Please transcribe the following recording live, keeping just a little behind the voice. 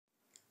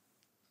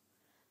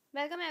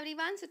Welcome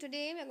everyone. So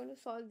today we are going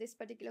to solve this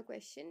particular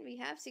question. We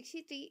have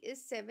 63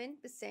 is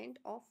 7%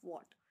 of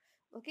what?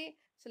 Okay,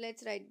 so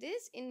let's write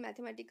this in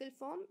mathematical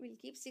form. We'll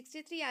keep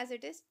 63 as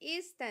it is.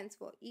 A stands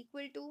for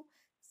equal to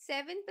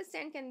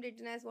 7% can be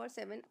written as what?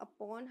 7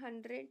 upon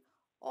 100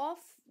 of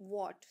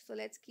what? So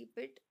let's keep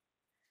it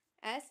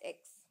as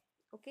x.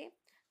 Okay,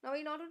 now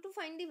in order to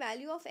find the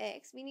value of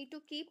x, we need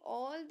to keep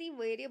all the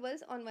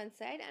variables on one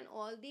side and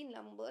all the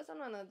numbers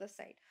on another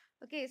side.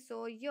 Okay,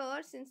 so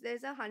here since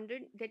there's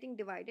 100 getting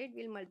divided,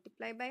 we'll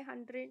multiply by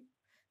 100.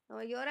 Now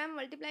here I'm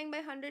multiplying by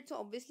 100, so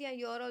obviously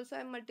here also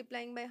I'm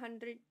multiplying by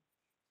 100.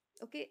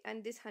 Okay,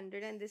 and this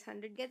 100 and this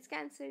 100 gets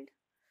cancelled.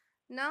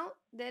 Now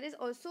there is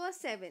also a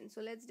 7, so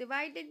let's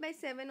divide it by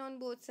 7 on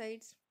both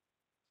sides.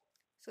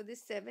 So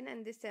this 7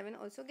 and this 7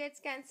 also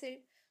gets cancelled.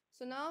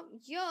 So now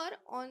here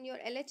on your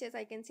LHS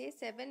I can say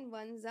 7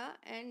 ones are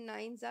and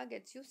 9s are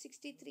gets you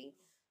 63.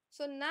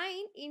 So 9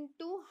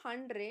 into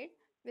 100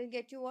 will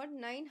get you what?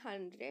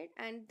 900,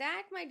 and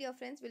that, my dear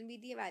friends, will be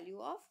the value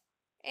of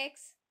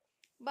x.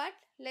 But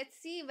let's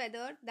see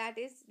whether that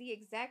is the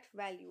exact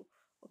value.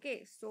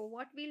 Okay, so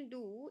what we'll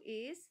do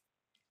is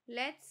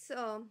let's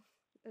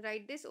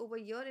write this over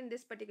here in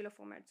this particular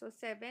format. So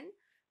 7%,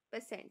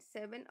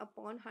 7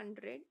 upon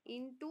 100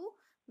 into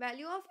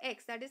value of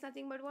x, that is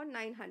nothing but what?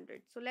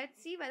 900. So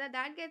let's see whether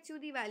that gets you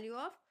the value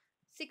of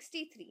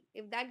 63.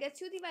 If that gets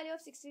you the value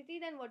of 63,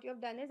 then what you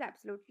have done is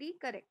absolutely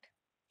correct.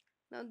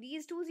 Now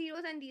these two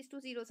zeros and these two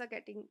zeros are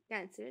getting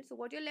cancelled, so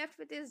what you're left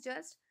with is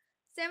just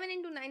 7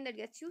 into 9, that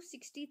gets you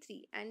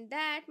 63, and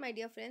that, my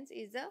dear friends,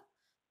 is a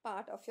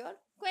part of your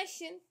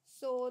question.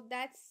 So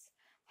that's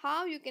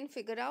how you can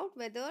figure out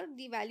whether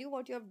the value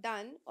what you have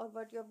done or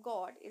what you have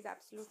got is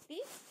absolutely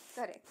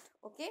correct.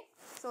 Okay,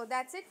 so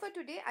that's it for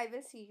today. I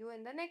will see you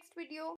in the next video.